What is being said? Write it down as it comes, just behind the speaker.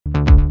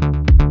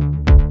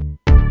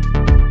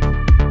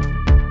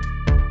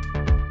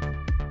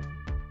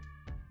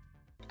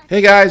Hey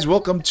guys,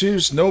 welcome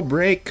to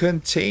Snowbreak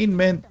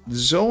Containment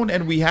Zone,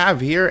 and we have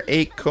here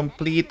a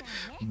complete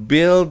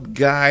build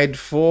guide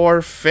for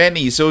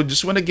Fenny. So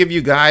just want to give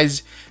you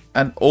guys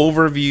an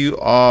overview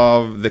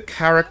of the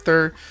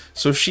character.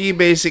 So she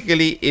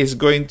basically is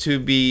going to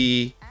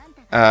be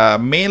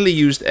mainly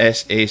used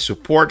as a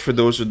support for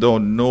those who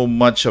don't know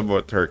much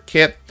about her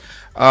kit.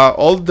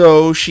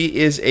 Although she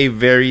is a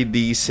very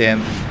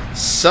decent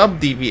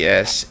sub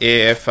DPS,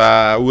 if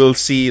we'll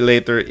see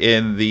later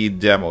in the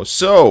demo.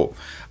 So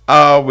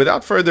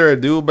without further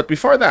ado, but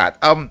before that,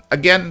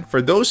 again,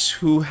 for those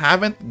who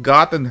haven't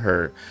gotten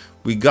her,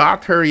 we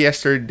got her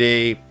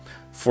yesterday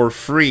for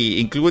free,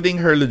 including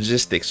her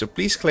logistics. So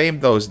please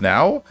claim those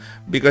now,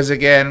 because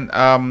again,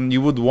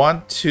 you would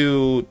want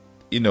to,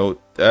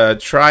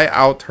 try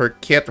out her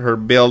kit, her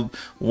build,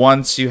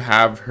 once you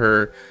have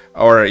her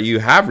or you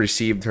have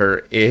received her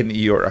in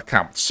your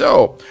account.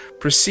 So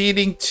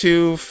proceeding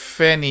to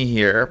Fenny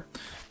here.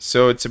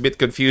 So it's a bit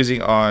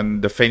confusing on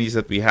the Fennys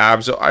that we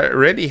have. So I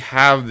already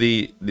have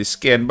the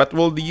skin, but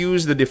we'll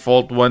use the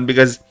default one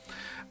because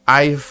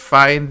I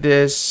find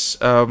this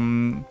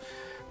oddly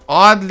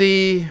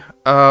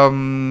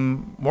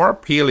more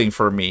appealing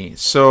for me.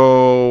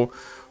 So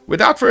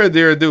without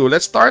further ado,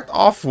 let's start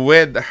off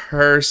with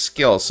her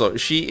skill. So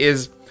she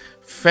is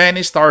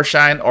Fenny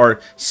Starshine, or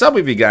some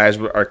of you guys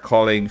are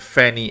calling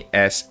Fenny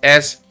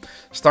SS.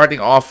 Starting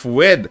off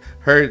with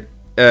her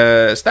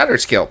standard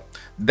skill,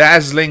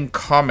 Dazzling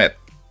Comet.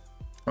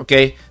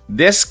 Okay,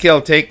 this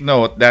skill, take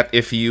note that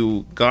if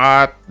you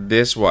got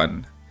this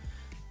one,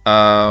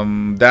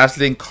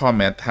 Dazzling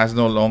Comet has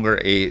no longer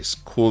a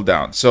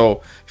cooldown.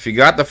 So if you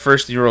got the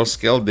first neural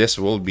skill, this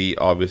will be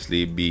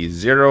obviously be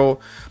 0.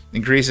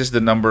 Increases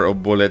the number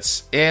of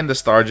bullets in the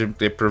Stargem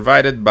clip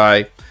provided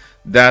by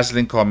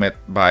Dazzling Comet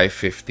by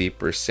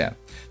 50%.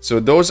 So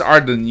those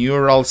are the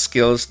neural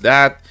skills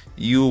that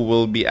you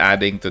will be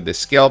adding to this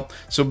skill.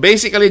 So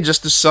basically,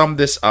 just to sum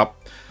this up,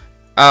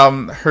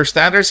 her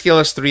standard skill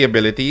has 3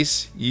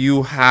 abilities.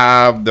 You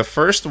have the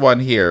first one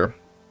here,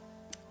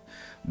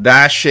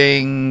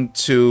 dashing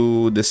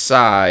to the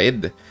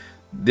side.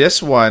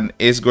 This one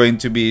is going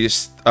to be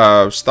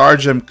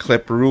Stargem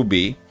Clip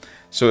Ruby.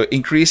 So it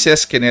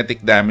increases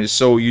kinetic damage.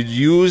 So you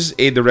use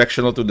a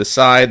directional to the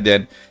side,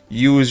 then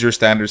use your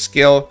standard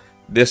skill.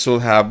 This will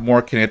have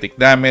more kinetic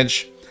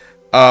damage.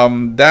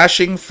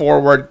 Dashing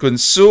forward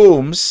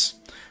consumes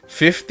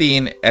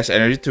 15 as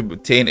energy to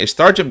obtain a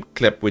Stargem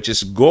clip, which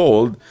is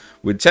gold,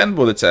 with 10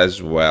 bullets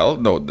as well.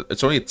 No,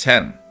 it's only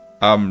 10.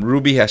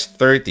 Ruby has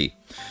 30.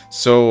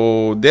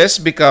 So this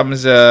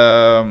becomes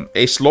a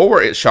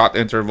slower shot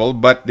interval,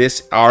 but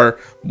these are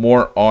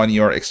more on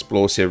your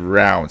explosive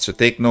rounds. So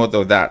take note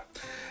of that.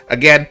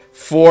 Again,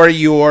 for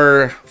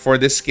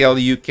this skill,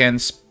 you can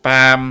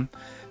spam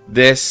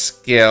this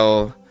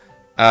skill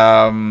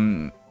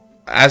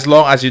as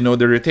long as you know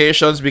the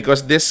rotations,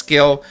 because this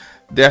skill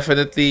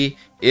definitely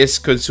is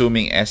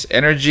consuming S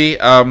energy.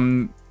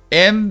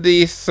 In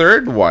the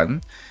third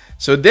one,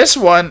 so this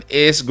one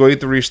is going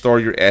to restore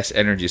your S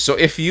energy. So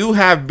if you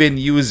have been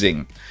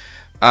using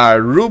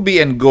Ruby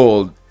and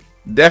Gold,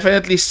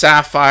 definitely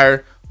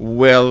Sapphire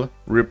will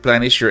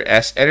replenish your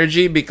S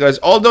energy, because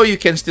although you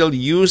can still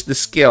use the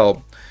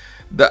skill,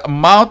 the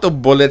amount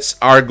of bullets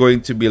are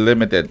going to be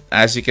limited,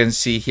 as you can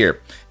see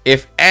here.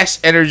 If S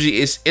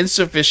energy is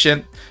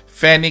insufficient,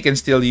 Fenny can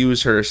still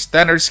use her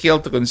standard skill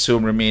to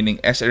consume remaining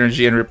S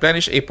energy and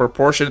replenish a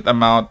proportionate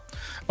amount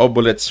of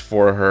bullets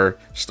for her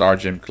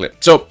Stargem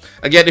clip. So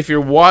again, if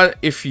you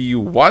want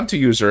to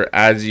use her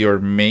as your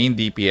main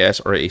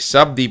DPS or a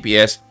sub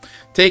DPS,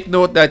 take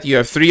note that you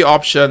have 3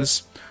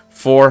 options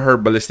for her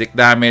ballistic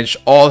damage.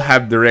 All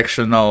have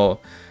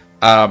directional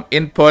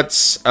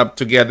inputs up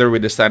together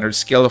with the standard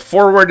skill.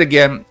 Forward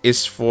again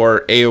is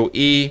for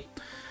AoE.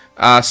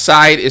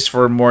 Side is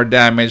for more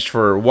damage,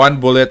 for 1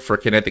 bullet for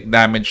kinetic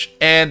damage,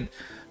 and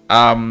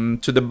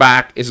to the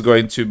back is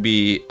going to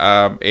be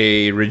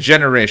a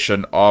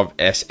regeneration of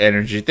S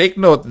energy. Take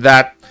note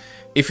that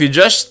if you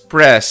just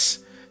press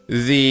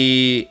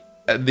your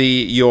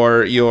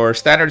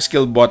standard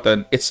skill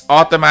button, it's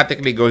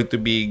automatically going to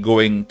be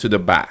going to the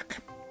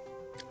back.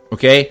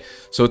 Okay,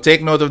 so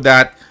take note of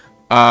that.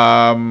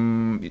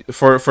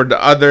 For the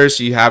others,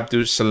 you have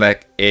to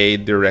select a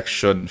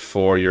direction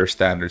for your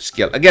standard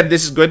skill. Again,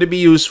 this is going to be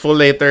useful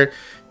later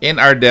in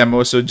our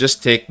demo, so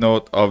just take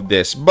note of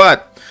this.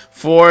 But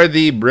for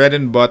the bread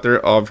and butter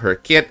of her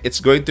kit, it's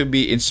going to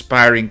be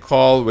Inspiring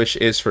Call, which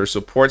is her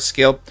support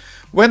skill.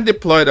 When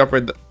deployed,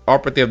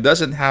 operative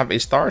doesn't have a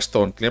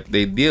Starstone clip,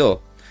 they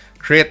deal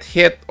crit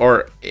hit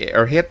or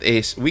hit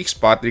a weak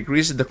spot,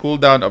 decreases the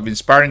cooldown of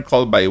Inspiring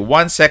Call by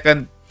 1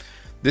 second.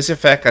 This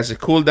effect has a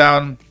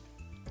cooldown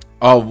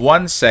of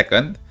 1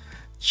 second.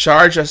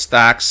 Charge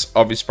stacks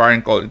of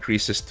Inspiring Call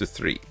increases to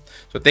 3.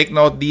 So take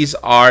note, these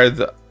are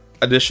the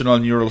additional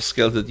neural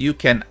skills that you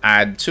can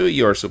add to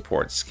your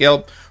support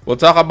skill. We'll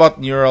talk about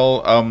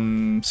neural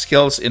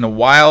skills in a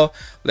while.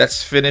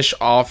 Let's finish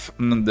off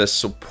the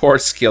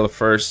support skill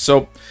first.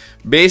 So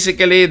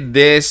basically,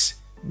 this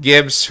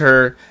gives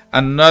her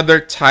another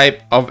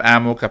type of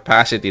ammo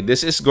capacity.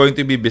 This is going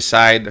to be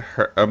beside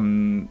her,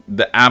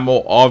 the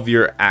ammo of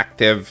your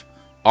active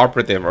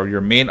operative or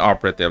your main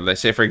operative.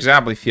 Let's say, for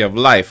example, if you have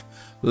life,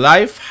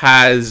 life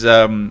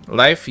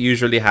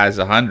usually has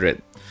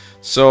 100.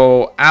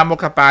 So ammo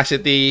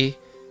capacity,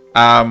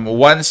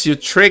 once you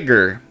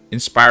trigger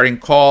inspiring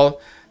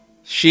call,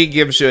 she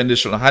gives you an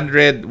additional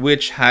 100,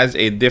 which has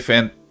a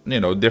different,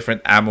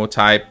 different ammo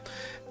type.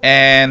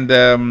 And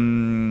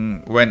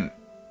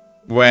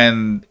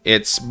when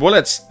its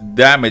bullets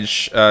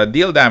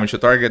deal damage to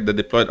target, the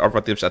deployed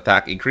operative's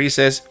attack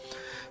increases.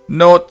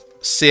 Note,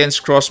 since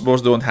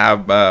crossbows don't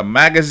have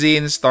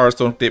magazines,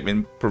 Starstone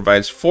Containment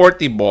provides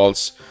 40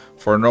 bolts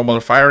for normal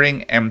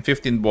firing and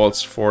 15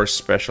 bolts for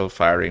special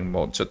firing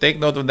mode. So take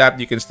note of that.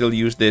 You can still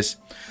use this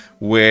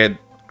with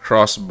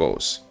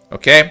crossbows.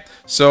 Okay,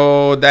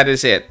 so that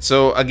is it.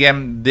 So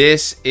again,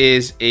 this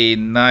is a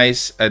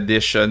nice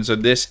addition. So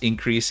this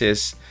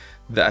increases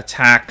the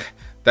attack.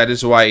 That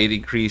is why it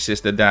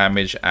increases the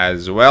damage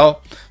as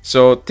well.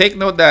 So take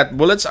note that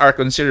bullets are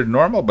considered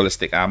normal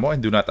ballistic ammo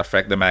and do not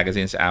affect the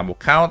magazine's ammo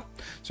count.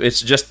 So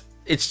it's just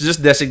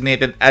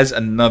designated as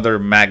another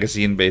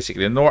magazine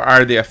basically, nor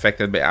are they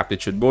affected by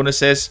aptitude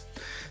bonuses.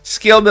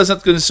 Skill does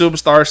not consume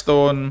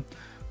Starstone.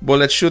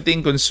 Bullet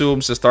shooting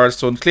consumes the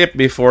Starstone clip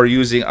before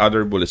using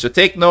other bullets. So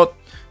take note,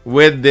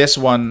 with this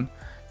one,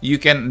 you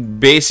can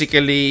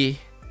basically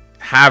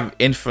have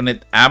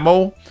infinite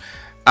ammo.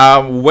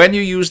 When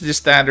you use this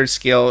standard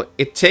skill,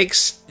 it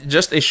takes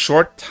just a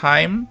short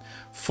time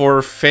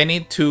for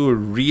Fenny to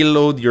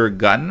reload your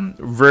gun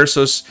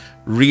versus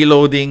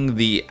reloading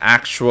the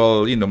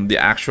actual, the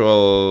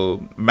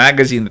actual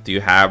magazine that you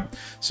have.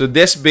 So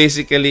this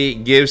basically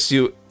gives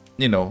you,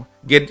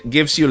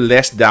 gives you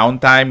less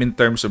downtime in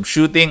terms of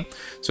shooting.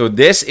 So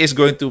this is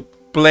going to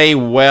play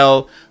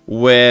well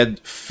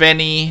with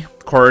Fenny,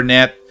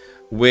 Cornet,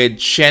 with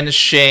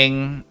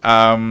Shensheng,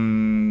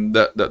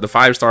 the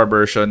 5-star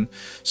version.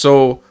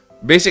 So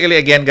basically,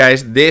 again,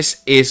 guys,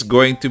 this is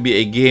going to be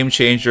a game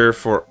changer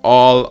for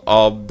all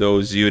of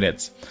those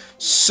units.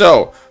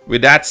 So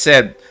with that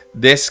said,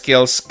 this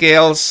skill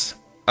scales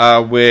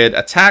with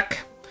attack.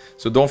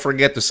 So don't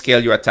forget to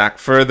scale your attack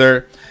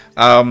further.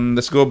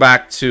 Let's go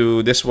back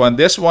to this one.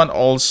 This one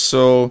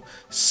also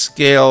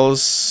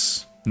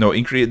scales,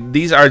 increase.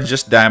 These are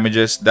just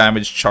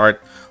damage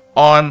chart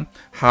on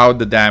how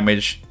the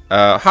damage,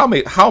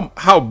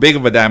 how big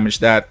of a damage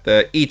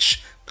that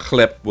each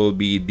clip will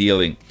be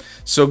dealing.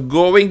 So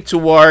going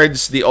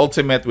towards the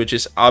ultimate, which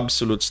is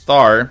Absolute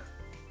Star,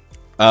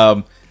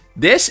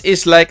 this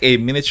is like a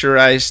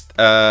miniaturized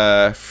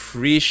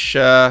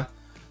Freesia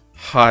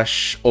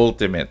Hush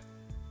ultimate.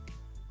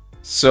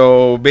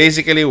 So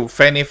basically,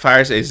 Fenny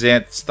fires a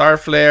Zenith Star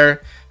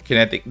Flare,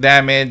 kinetic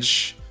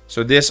damage.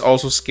 So this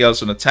also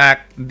scales on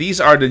attack.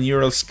 These are the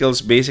neural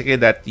skills basically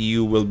that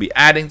you will be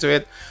adding to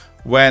it.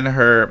 When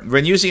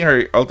using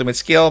her ultimate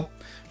skill,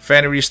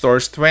 Fenny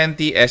restores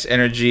 20 S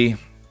energy.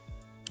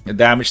 The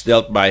damage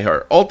dealt by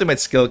her ultimate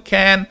skill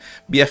can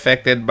be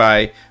affected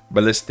by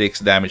ballistics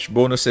damage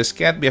bonuses,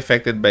 can't be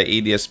affected by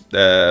ADS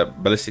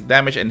ballistic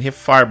damage, and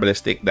hipfire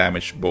ballistic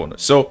damage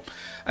bonus. So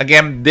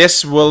again,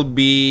 this will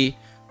be,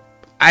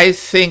 I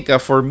think,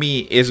 for me,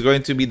 is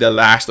going to be the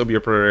last of your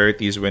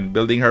priorities when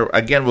building her.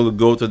 Again, we'll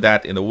go to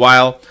that in a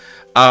while.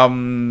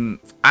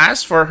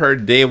 As for her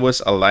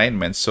Deus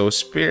alignment, so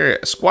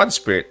Squad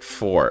Spirit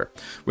 4.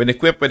 When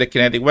equipped with a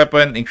kinetic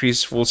weapon,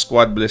 increase full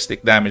squad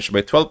ballistic damage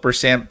by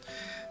 12%.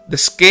 The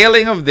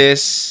scaling of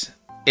this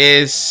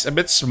is a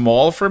bit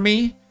small for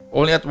me,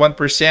 only at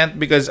 1%,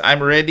 because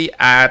I'm already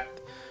at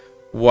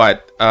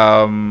what?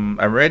 I'm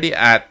already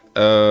at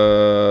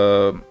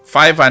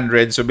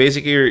 500. So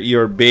basically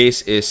your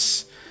base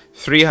is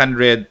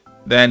 300.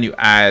 Then you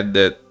add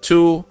the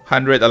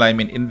 200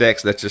 alignment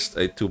index. That's just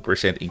a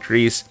 2%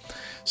 increase.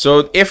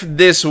 So if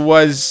this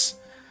was,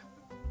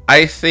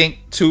 I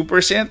think,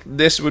 2%,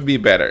 this would be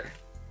better.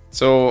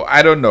 So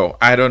I don't know.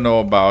 I don't know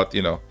about,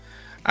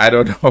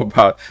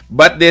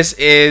 but this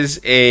is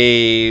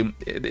an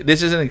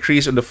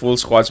increase on the full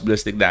squad's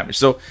ballistic damage.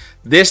 So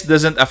this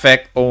doesn't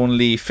affect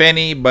only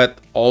Fenny, but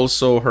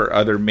also her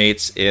other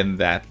mates in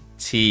that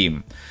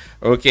team.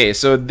 Okay,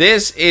 so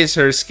this is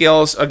her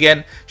skills.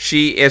 Again,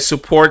 she is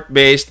support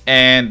based,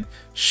 and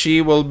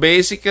she will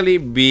basically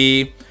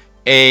be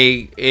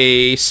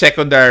a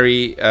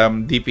secondary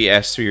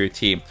DPS to your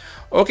team.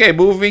 Okay,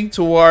 moving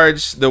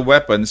towards the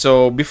weapon.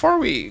 So before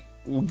we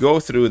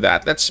go through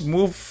that, let's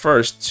move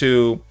first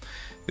to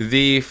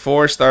the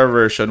 4-star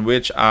version,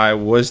 which I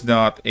was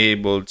not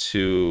able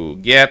to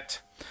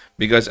get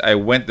because I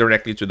went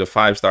directly to the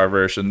 5-star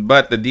version.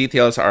 But the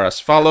details are as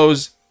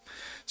follows.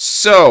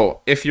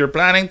 So if you're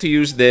planning to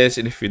use this,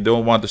 and if you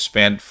don't want to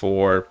spend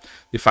for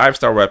the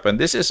 5-star weapon,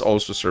 this is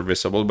also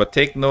serviceable. But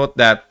take note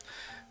that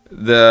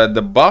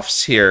the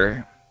buffs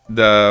here,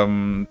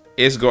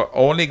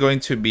 only going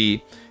to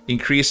be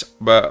increased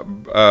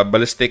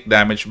ballistic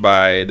damage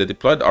by the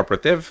deployed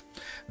operative.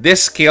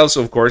 This scales,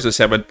 of course, to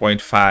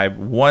 7.5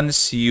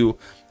 once you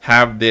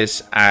have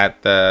this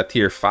at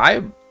tier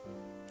 5.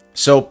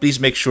 So please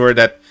make sure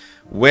that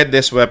with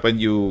this weapon,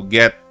 you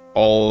get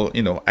all,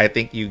 I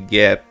think you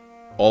get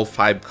all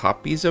 5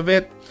 copies of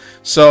it.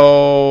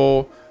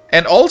 So,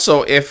 and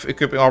also if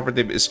equipping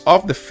operative is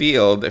off the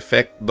field,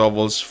 effect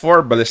doubles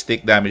for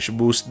ballistic damage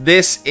boost.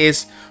 This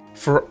is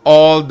for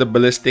all the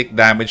ballistic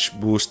damage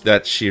boost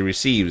that she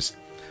receives,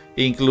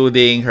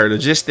 including her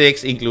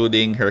logistics,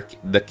 including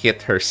the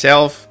kit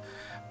herself,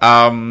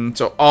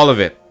 so all of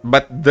it.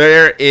 But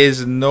there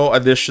is no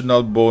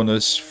additional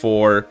bonus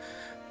for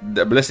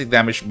the ballistic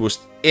damage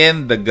boost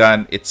in the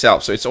gun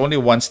itself. So it's only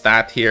one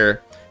stat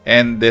here,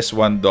 and this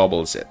one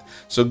doubles it.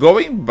 So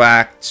going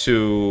back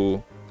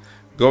to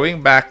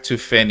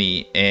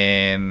Fenny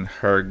and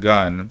her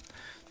gun.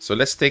 So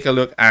let's take a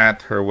look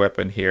at her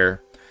weapon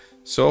here.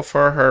 So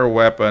for her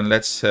weapon,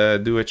 let's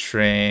do a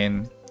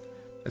train.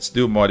 Let's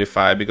do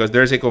modify because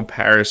there's a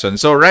comparison.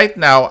 So right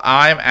now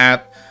I'm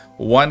at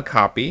 1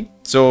 copy.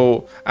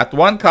 So at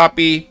 1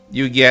 copy,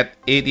 you get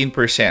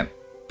 18%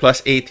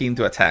 plus 18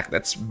 to attack.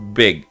 That's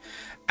big.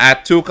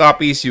 At 2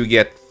 copies, you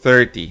get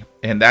 30,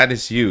 and that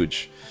is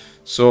huge.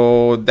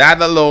 So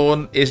that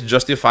alone is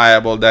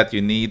justifiable that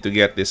you need to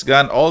get this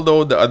gun.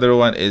 Although the other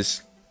one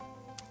is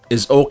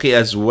okay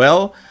as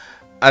well,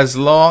 as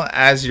long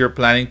as you're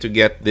planning to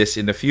get this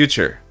in the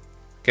future.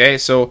 Okay,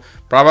 so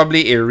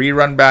probably a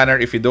rerun banner.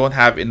 If you don't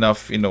have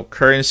enough,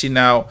 currency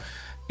now,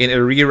 in a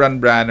rerun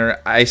banner,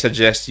 I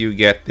suggest you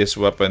get this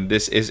weapon.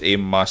 This is a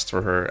must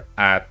for her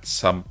at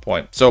some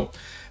point. So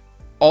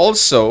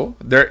also,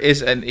 there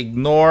is an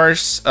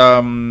ignores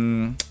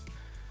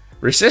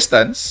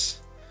resistance.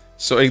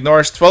 So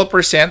ignores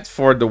 12%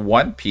 for the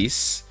 1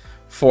 piece.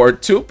 For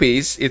 2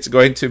 piece, it's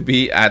going to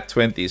be at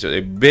 20. So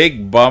a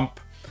big bump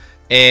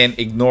in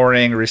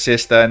ignoring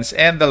resistance.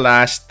 And the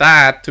last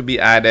stat to be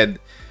added,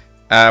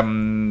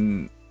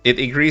 it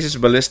increases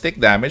ballistic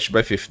damage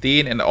by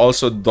 15 and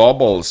also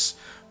doubles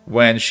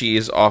when she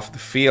is off the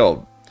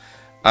field.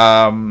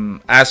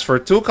 As for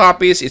 2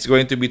 copies, it's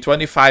going to be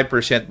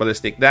 25%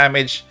 ballistic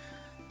damage,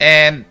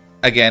 and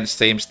again,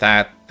 same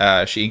stat.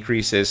 She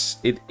increases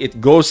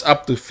it goes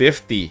up to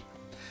 50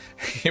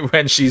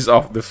 when she's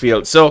off the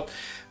field. So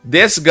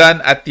this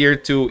gun at tier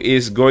 2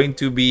 is going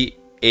to be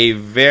a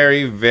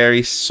very,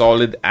 very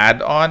solid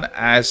add-on,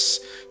 as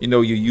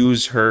you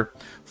use her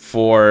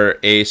for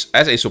as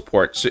a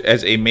support,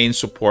 as a main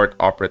support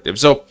operative.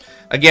 So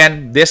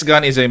again, this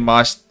gun is a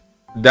must.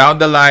 Down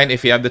the line,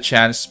 if you have the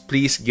chance,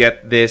 please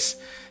get this.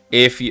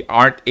 If you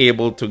aren't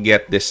able to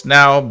get this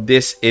now,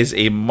 this is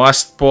a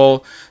must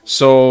pull.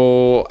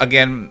 So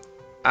again,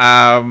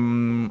 I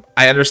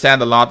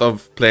understand a lot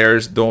of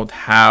players don't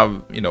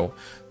have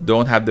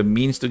the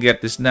means to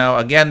get this now.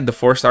 Again, the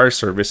 4-star is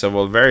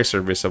serviceable, very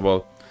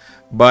serviceable.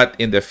 But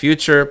in the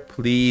future,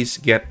 please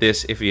get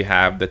this if you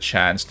have the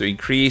chance to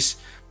increase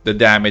the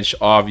damage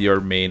of your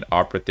main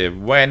operative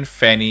when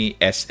Fenny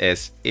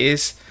SS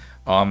is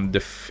off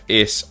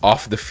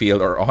the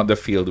field or on the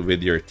field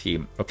with your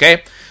team.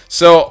 Okay,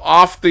 so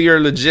off to your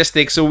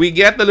logistics. So we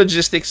get the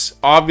logistics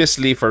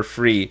obviously for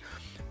free,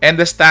 and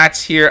the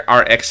stats here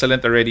are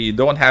excellent already. You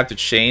don't have to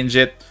change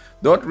it.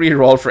 Don't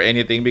re-roll for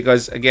anything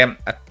because again,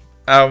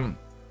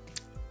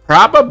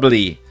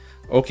 probably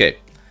okay.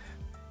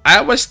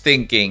 I was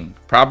thinking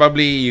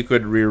probably you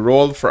could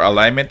re-roll for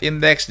alignment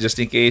index just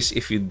in case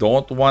if you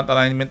don't want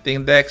alignment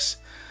index.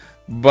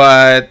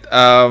 But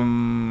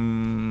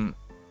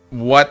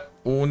what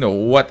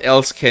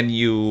else can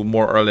you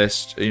more or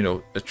less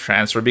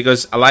transfer,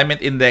 because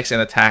alignment index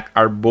and attack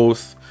are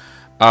both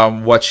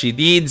what she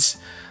needs.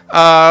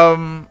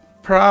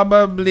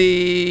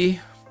 Probably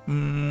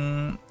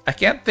I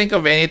can't think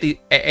of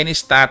any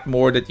stat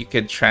more that you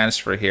can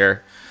transfer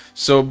here.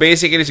 So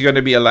basically it's going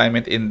to be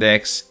alignment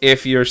index.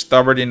 If you're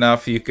stubborn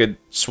enough, you could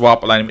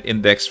swap alignment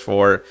index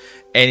for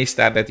any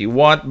stat that you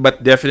want,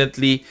 but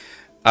definitely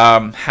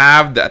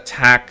have the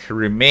attack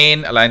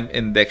remain. Alignment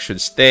index should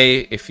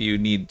stay if you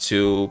need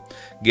to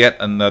get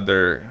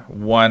another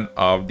one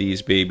of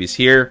these babies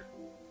here.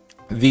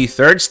 The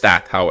third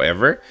stat,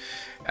 however,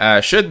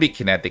 should be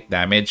kinetic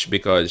damage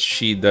because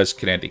she does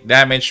kinetic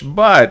damage.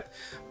 But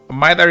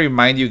might I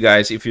remind you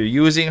guys, if you're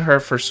using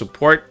her for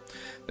support,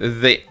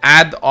 the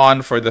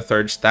add-on for the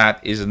third stat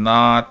is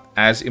not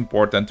as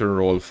important to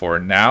roll for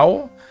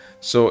now.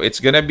 So it's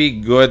gonna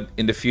be good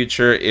in the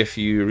future if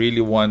you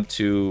really want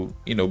to,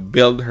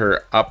 build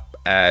her up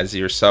as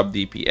your sub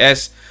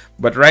DPS.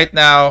 But right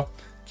now,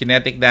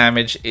 kinetic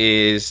damage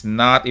is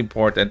not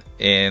important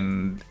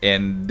in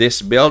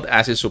this build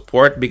as a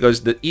support,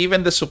 because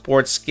even the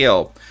support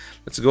skill.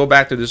 Let's go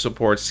back to the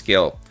support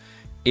skill.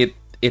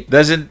 It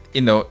doesn't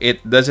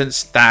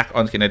stack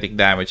on kinetic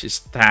damage. It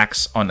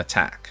stacks on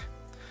attack.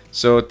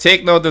 So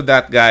take note of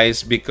that,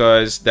 guys,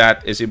 because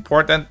that is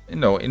important,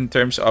 in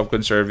terms of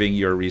conserving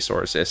your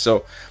resources.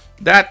 So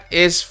that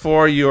is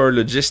for your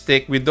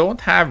logistic. We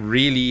don't have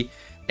really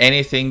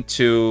anything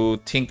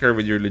to tinker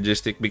with your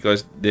logistic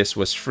because this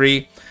was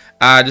free.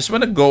 I just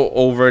want to go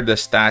over the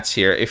stats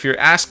here. If you're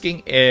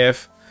asking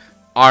if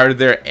are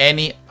there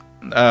any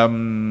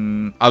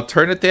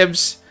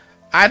alternatives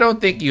I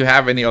don't think you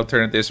have any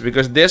alternatives,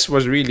 because this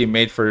was really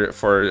made for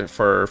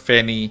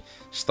Fenny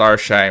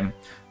Starshine.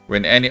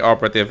 When any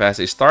operative has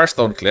a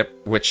Starstone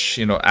clip, which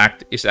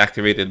is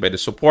activated by the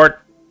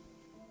support,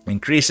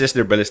 increases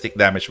their ballistic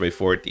damage by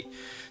 40.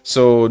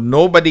 So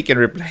nobody can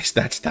replace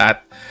that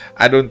stat.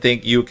 I don't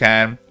think you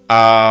can.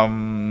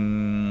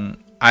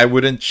 I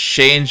wouldn't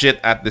change it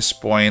at this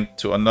point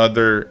to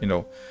another,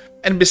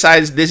 And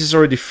besides, this is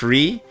already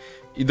free.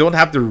 You don't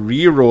have to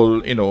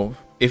reroll,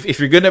 If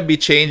you're gonna be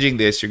changing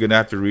this, you're gonna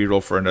have to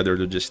reroll for another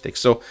logistic.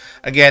 So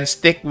again,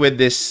 stick with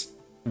this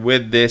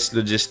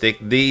logistic.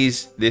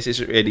 This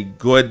is already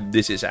good.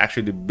 This is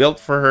actually built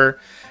for her,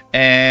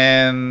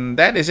 and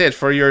that is it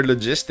for your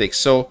logistics.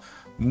 So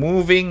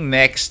moving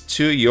next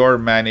to your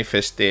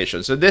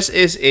manifestation. So this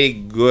is a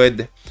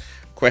good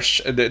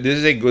question. This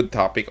is a good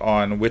topic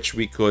on which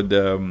we could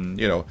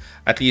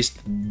at least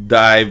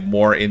dive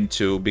more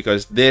into,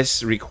 because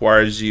this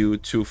requires you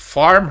to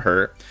farm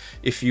her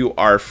if you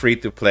are free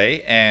to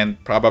play,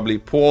 and probably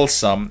pull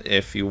some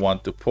if you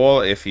want to pull,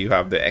 if you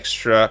have the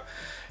extra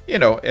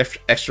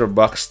extra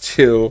bucks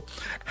to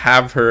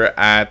have her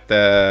at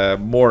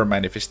more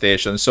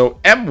manifestations. So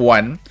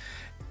M1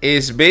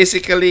 is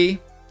basically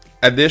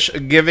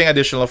giving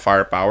additional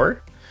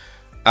firepower,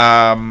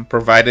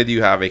 provided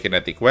you have a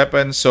kinetic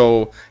weapon.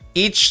 So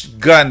each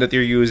gun that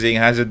you're using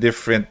has a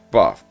different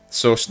buff.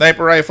 So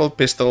sniper rifle,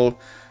 pistol,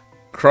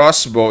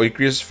 crossbow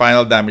increases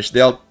final damage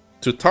dealt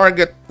to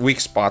target weak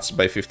spots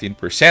by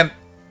 15%,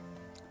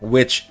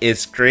 which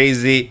is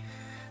crazy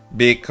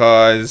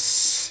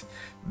because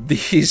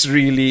these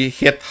really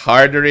hit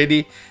hard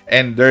already,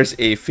 and there's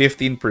a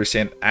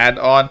 15%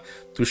 add-on.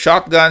 To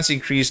shotguns,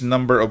 increase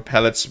number of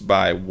pellets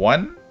by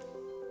 1.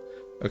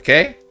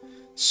 Okay,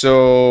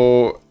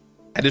 so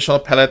additional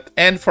pellet.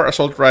 And for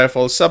assault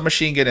rifle,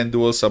 submachine gun, and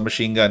dual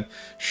submachine gun,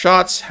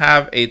 shots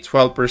have a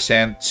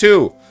 12%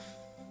 to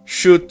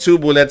shoot 2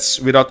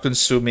 bullets without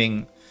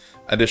consuming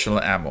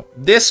additional ammo.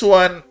 This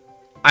one,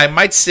 I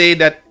might say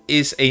that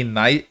is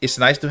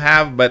nice to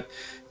have, but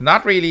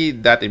not really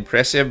that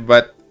impressive.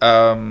 But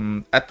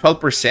at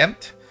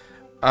 12%,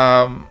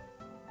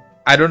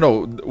 I don't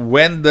know,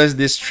 when does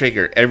this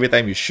trigger? Every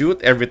time you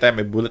shoot, every time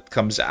a bullet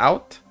comes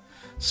out.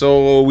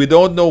 So we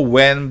don't know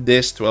when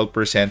this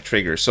 12%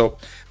 triggers. So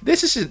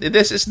this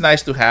is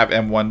nice to have,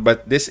 M1,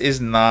 but this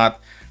is not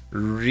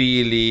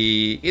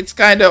really, it's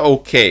kind of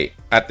okay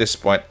at this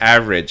point,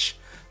 average.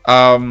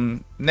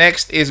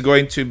 Next is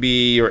going to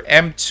be your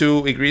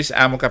M2, increase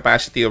ammo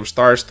capacity of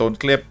Starstone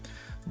clip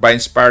by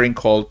inspiring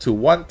call to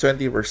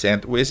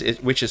 120%,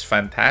 which is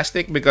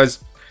fantastic,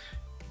 because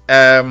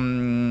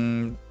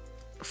from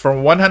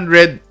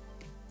 100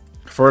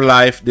 for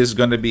life, this is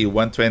going to be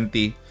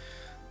 120,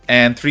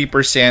 and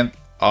 3%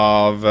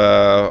 of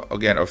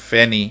again of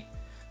Fenny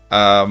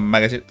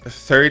magazine.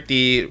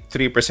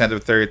 3%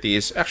 of 30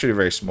 is actually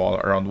very small,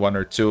 around 1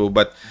 or 2,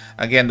 but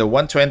again the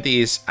 120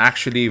 is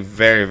actually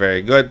very,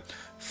 very good.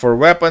 For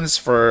weapons,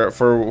 for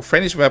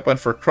Fenny's weapon,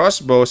 for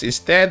crossbows,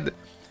 instead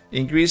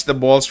increase the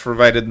bolts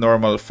provided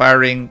normal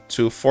firing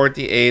to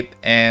 48,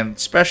 and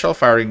special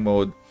firing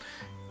mode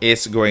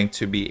is going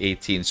to be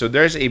 18. So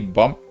there's a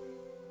bump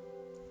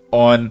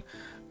on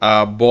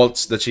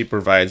bolts that she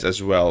provides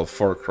as well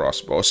for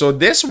crossbow. So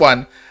this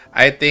one,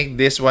 I think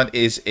this one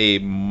is a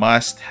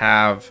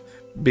must-have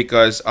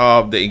because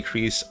of the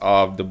increase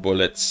of the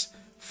bullets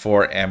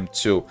for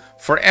M2.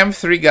 For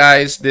M3,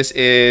 guys, this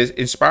is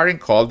inspiring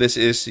call. This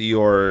is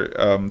your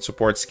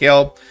support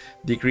skill,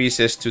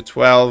 decreases to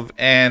 12,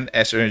 and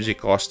S energy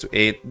cost to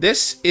 8.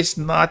 This is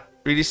not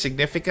really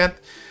significant.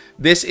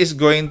 This is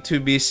going to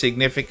be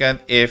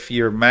significant if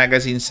your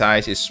magazine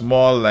size is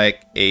small,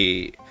 like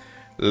a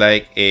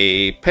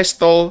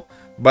pistol.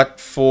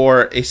 But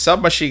for a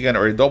submachine gun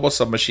or a double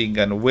submachine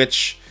gun,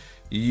 which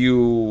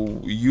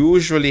you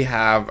usually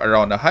have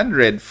around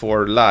 100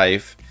 for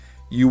life,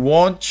 you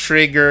won't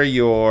trigger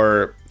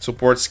your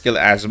support skill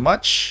as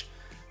much,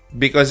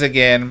 because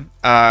again,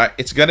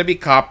 it's gonna be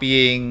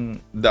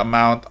copying the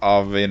amount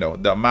of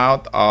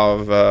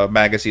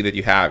magazine that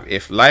you have.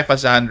 If life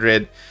has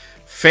 100,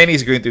 Fenny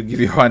is going to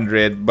give you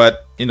 100.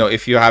 But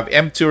if you have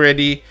M2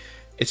 ready,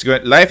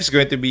 life is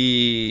going to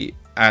be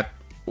at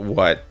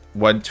what,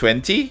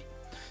 120.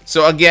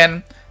 So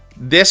again,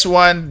 this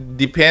one,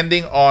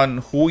 depending on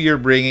who you're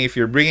bringing, if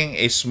you're bringing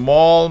a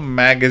small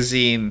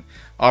magazine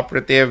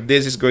operative,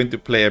 this is going to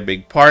play a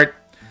big part.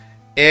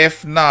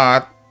 If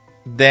not,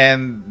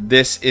 then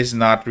this is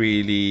not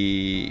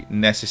really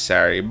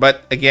necessary.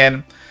 But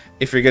again,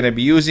 if you're going to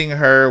be using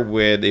her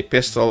with a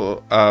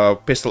pistol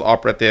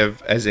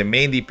operative as a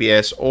main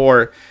DPS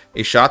or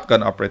a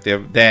shotgun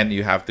operative, then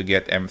you have to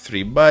get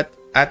M3. But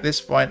at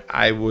this point,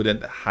 I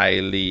wouldn't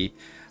highly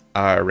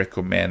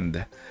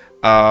recommend.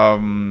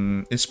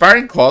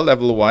 Inspiring call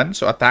level 1,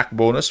 so attack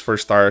bonus for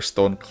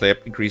Starstone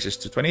clip increases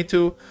to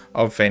 22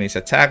 of Fenny's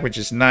attack, which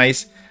is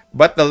nice.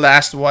 But the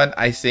last one,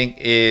 I think,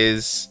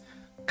 is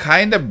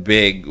kind of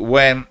big.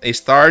 When a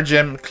Star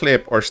Gem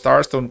clip or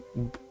Starstone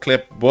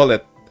clip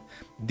bullet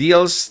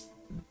deals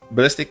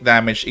ballistic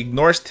damage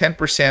ignores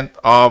 10%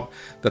 of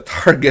the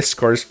target's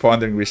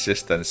corresponding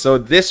resistance. So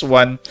this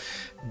one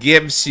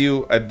gives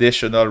you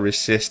additional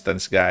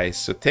resistance, guys.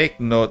 So take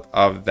note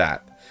of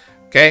that.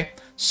 Okay,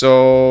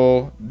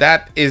 so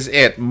that is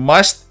it.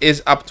 Must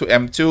is up to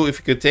M2. If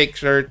you could take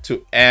her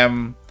to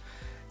M5,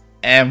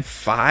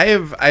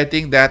 I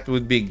think that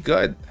would be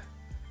good,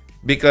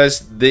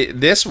 because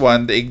this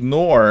one, the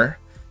ignore,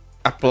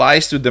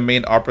 applies to the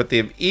main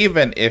operative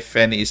even if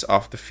Fenny is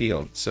off the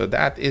field. So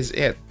that is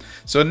it.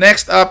 So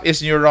next up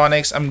is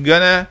Neuronics. I'm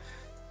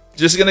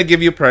just gonna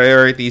give you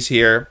priorities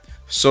here.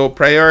 So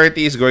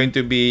priority is going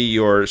to be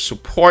your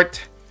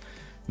support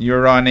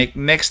Neuronic.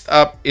 Next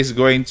up is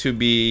going to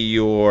be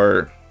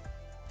your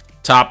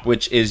top,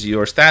 which is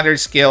your standard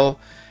skill,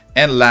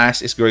 and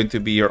last is going to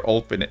be your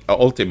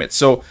ultimate.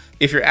 So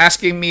if you're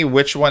asking me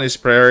which one is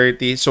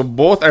priority, so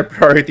both are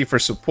priority for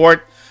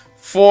support.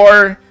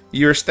 For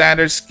your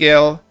standard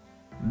skill,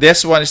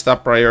 this one is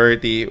top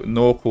priority,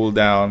 no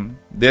cooldown.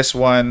 This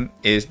one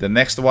is the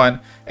next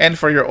one. And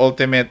for your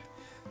ultimate,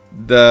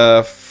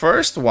 the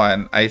first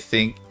one I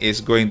think is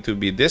going to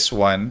be this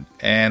one,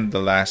 and the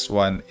last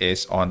one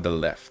is on the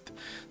left.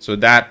 So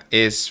that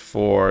is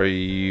for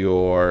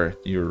your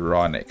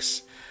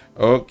Neuronics.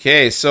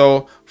 Okay,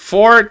 so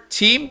for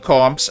team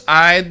comps,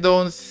 I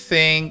don't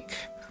think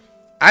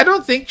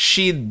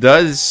she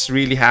does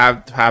really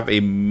have to have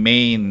a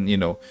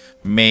main,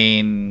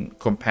 main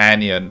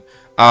companion.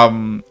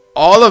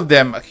 All of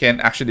them can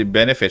actually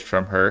benefit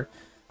from her.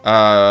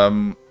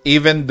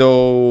 Even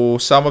though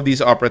some of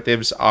these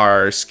operatives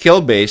are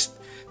skill-based,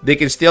 they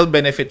can still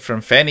benefit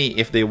from Fenny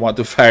if they want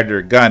to fire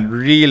their gun.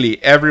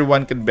 Really,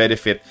 everyone can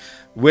benefit,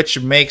 which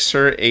makes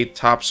her a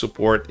top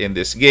support in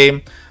this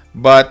game.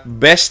 But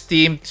best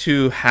team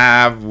to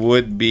have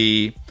would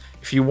be,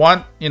 if you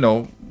want,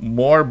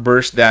 more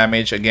burst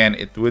damage, again,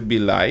 it would be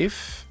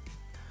Life.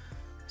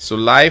 So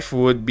Life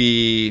would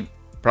be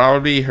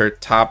probably her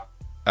top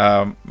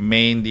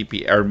main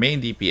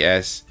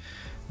DPS.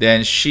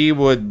 Then she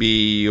would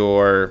be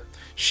your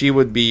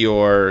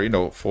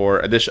for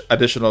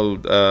additional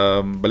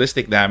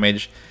ballistic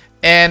damage,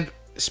 and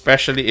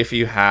especially if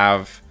you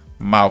have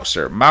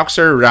Mauxer.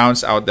 Mauxer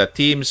rounds out that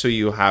team, so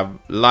you have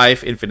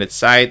Life, Infinite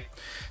Sight,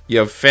 you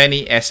have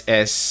Fenny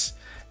SS,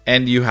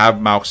 and you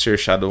have Mauxer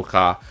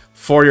Shadowka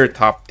for your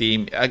top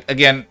team.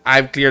 Again,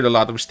 I've cleared a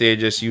lot of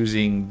stages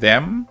using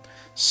them,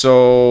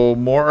 so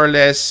more or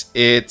less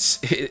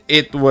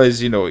it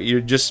was,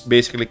 you're just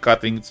basically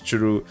cutting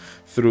through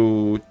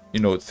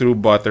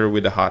butter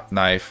with a hot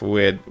knife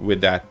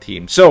with that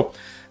team. So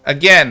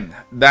again,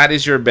 that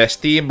is your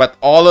best team, but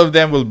all of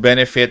them will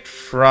benefit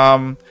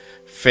from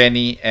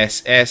Fenny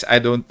SS. I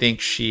don't think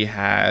she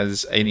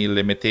has any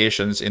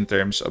limitations in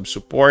terms of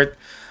support.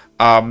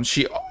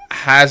 She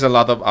has a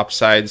lot of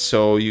upside,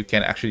 so you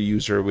can actually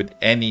use her with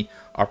any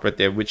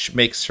operative, which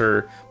makes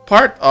her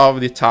part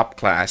of the top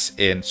class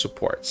in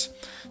supports.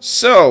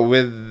 So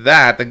with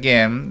that,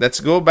 again, let's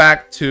go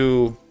back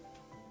to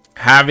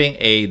having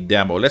a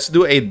demo. Let's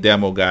do a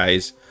demo,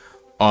 guys,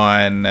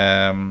 on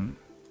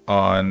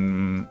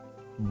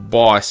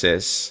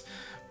bosses.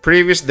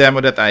 Previous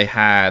demo that I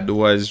had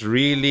was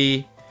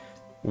really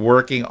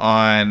working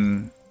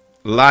on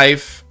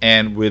Life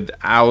and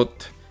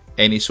without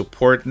any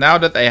support. Now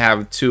that I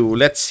have two,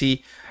 let's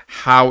see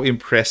how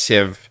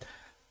impressive,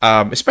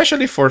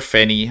 especially for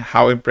Fenny,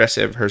 how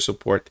impressive her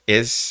support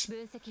is.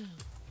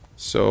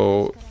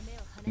 So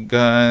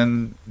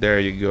gun, there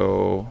you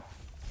go.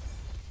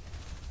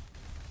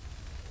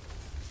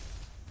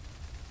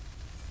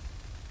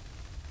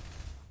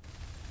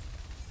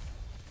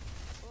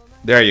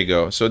 There you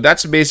go. So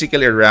that's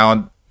basically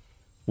around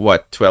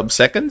what, 12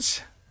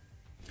 seconds?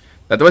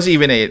 That was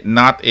even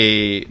not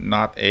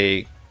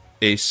a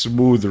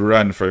smooth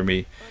run for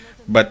me,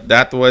 but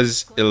that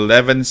was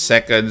 11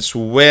 seconds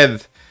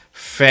with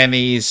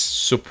Fenny's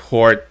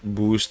support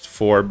boost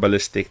for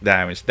ballistic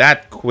damage.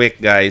 That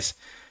quick, guys.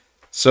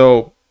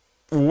 So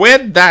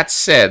with that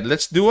said,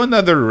 let's do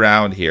another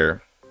round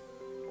here,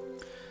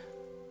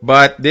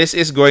 but this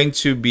is going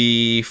to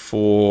be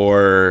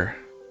for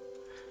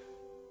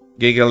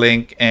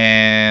Gigalink,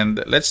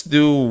 and let's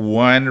do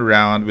one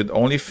round with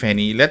only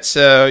Fenny. Let's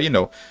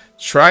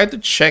try to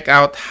check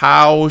out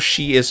how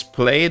she is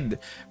played,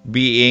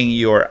 being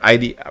your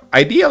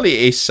ideally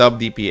a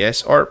sub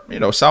DPS, or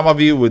some of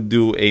you would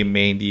do a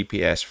main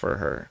DPS for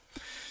her.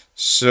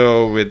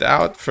 So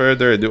without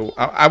further ado,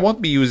 I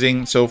won't be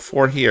using, so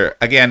for here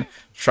again,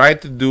 try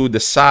to do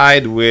the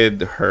side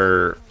with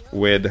her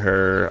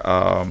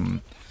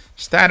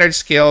standard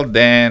skill,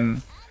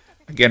 then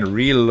again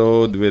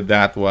reload with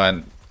that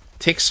one.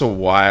 Takes a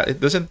while. It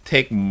doesn't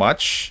take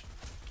much.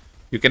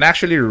 You can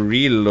actually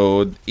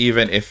reload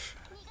even if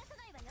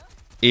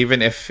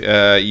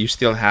you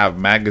still have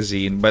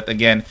magazine, but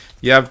again,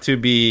 you have to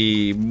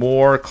be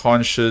more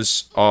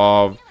conscious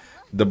of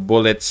the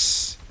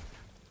bullets,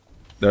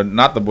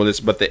 not the bullets,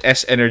 but the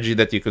S energy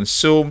that you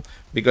consume,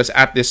 because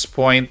at this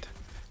point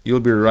you'll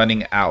be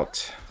running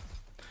out.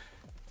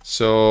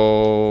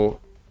 So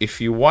if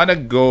you want to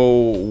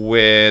go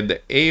with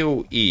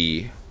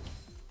AoE,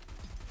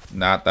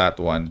 not that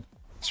one.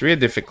 It's really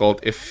difficult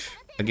if,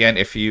 again,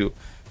 if you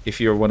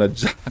wanna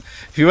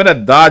if you wanna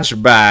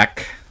dodge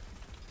back.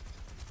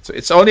 So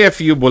it's only a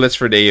few bullets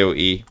for the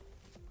AoE.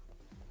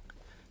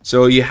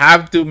 So you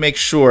have to make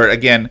sure,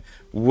 again,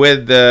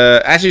 with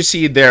the, as you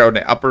see there on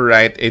the upper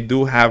right, it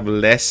do have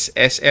less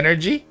S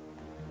energy.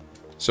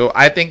 So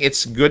I think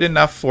it's good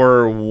enough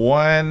for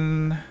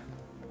one.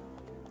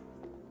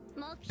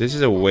 This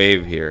is a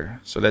wave here.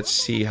 So let's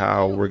see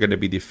how we're going to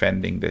be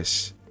defending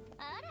this.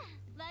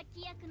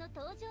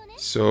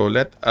 So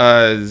let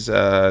us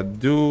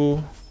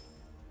do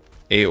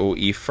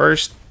AoE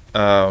first.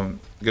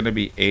 Gonna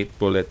be 8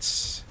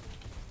 bullets.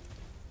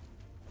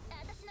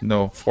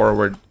 No,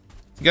 forward.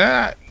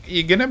 You're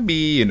gonna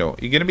be, you know,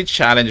 you're gonna be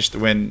challenged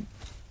when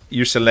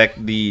you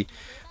select the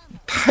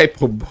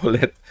type of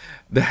bullet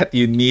that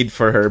you need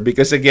for her,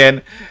 because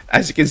again,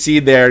 as you can see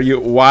there,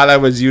 while I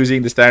was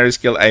using the standard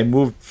skill, I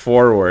moved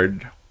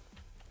forward.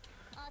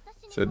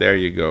 So there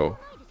you go.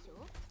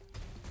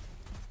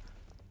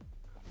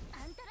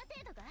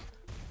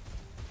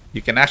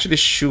 You can actually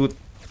shoot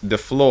the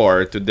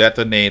floor to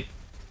detonate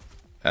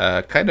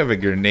kind of a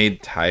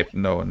grenade type.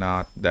 No,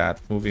 not that.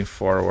 Moving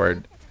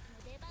forward,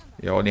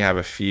 you only have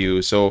a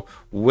few. So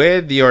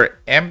with your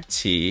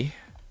empty,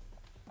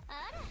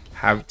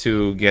 have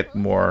to get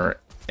more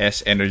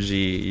S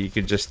energy. You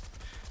could just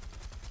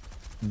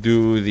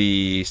do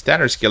the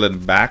standard skill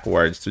and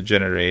backwards to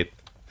generate.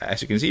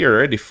 As you can see, you're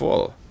already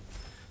full.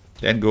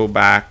 Then go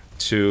back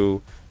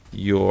to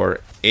your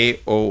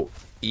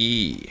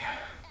AoE.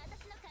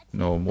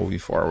 No, moving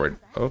forward.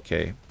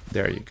 Okay,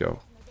 there you go.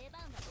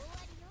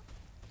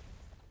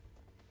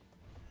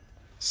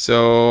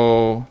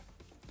 So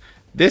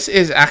this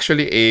is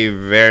actually a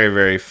very,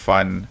 very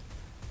fun,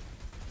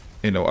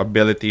 you know,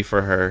 ability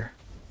for her,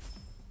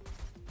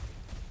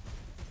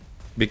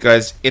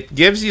 because it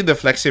gives you the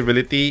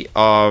flexibility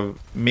of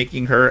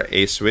making her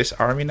a Swiss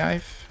Army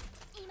knife.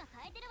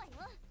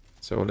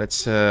 So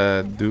let's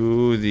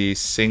do the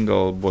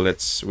single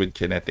bullets with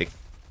kinetic.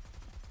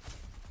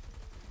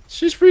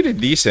 She's pretty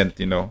decent,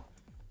 you know.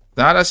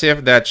 Not as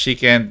if that she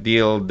can't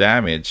deal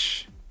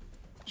damage.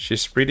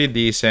 She's pretty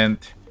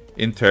decent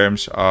in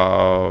terms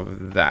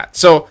of that.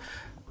 So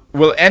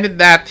we'll end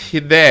that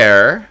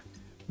there,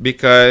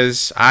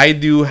 because I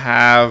do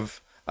have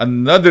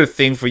another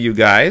thing for you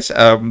guys,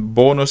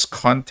 bonus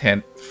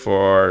content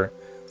for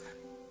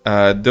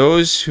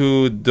those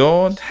who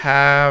don't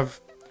have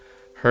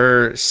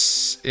her,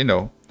 you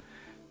know,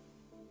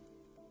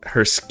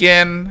 her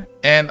skin,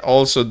 and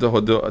also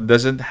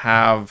doesn't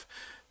have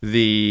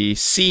the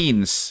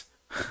scenes.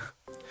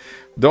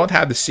 Don't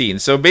have the scene.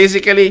 So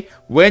basically,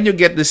 when you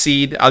get the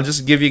scene, I'll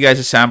just give you guys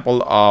a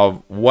sample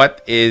of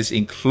what is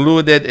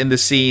included in the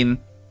scene.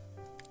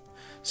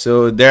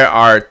 So there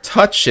are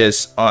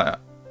touches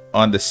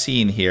on the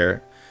scene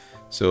here.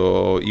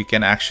 So you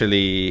can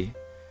actually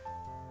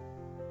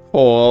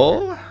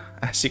pull,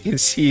 as you can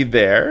see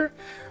there.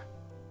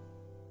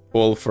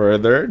 Pull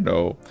further.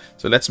 No.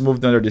 So let's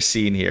move under the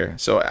scene here.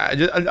 So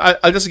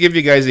I'll just give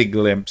you guys a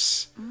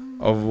glimpse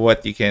of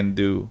what you can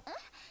do.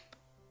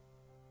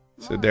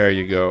 So there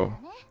you go.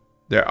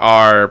 There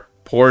are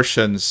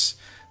portions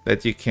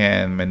that you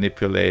can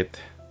manipulate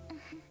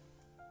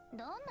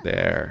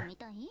there.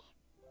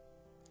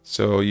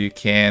 So you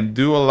can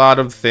do a lot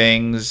of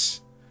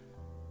things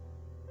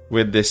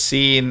with the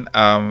scene.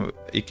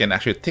 You can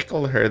actually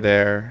tickle her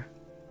there.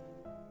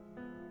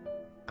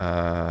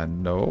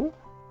 No.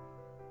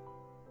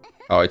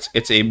 Oh,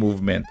 it's a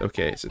movement.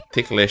 Okay, it's a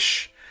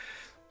ticklish.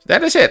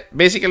 That is it.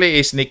 Basically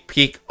a sneak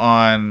peek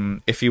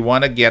on, if you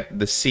want to get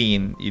the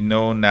scene, you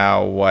know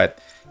now what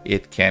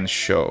it can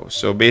show.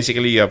 So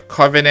basically you have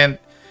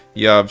Covenant,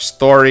 you have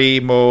story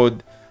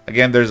mode.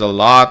 Again, there's a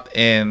lot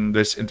in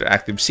this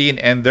interactive scene,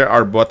 and there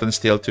are buttons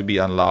still to be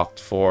unlocked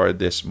for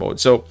this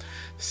mode. So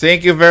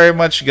thank you very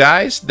much,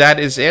 guys. That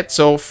is it.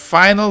 So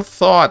final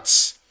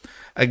thoughts.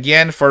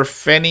 Again, for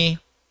Fenny,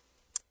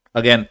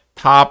 again,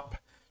 top.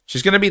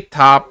 She's going to be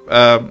top,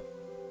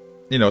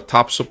 you know,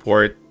 top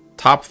support.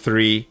 Top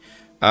 3,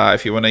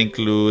 if you want to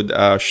include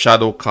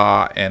Shadow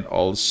Ka and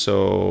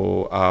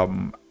also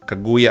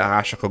Kaguya,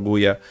 Asha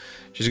Kaguya.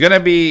 She's going to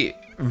be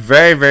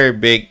very, very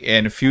big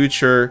in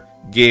future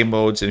game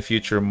modes in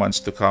future months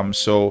to come.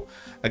 So,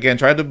 again,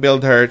 try to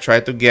build her.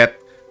 Try to get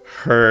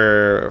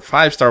her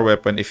 5-star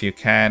weapon if you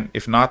can.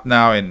 If not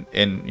now, in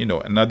you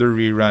know, another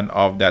rerun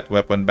of that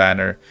weapon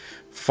banner.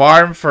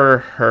 Farm for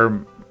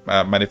her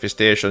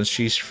manifestations.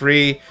 She's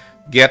free.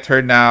 Get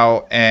her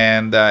now,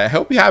 and I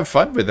hope you have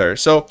fun with her.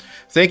 So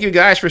thank you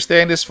guys for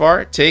staying this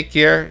far. Take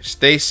care,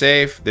 stay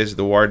safe. This is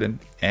the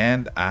Warden,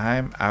 and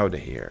I'm out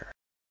of here.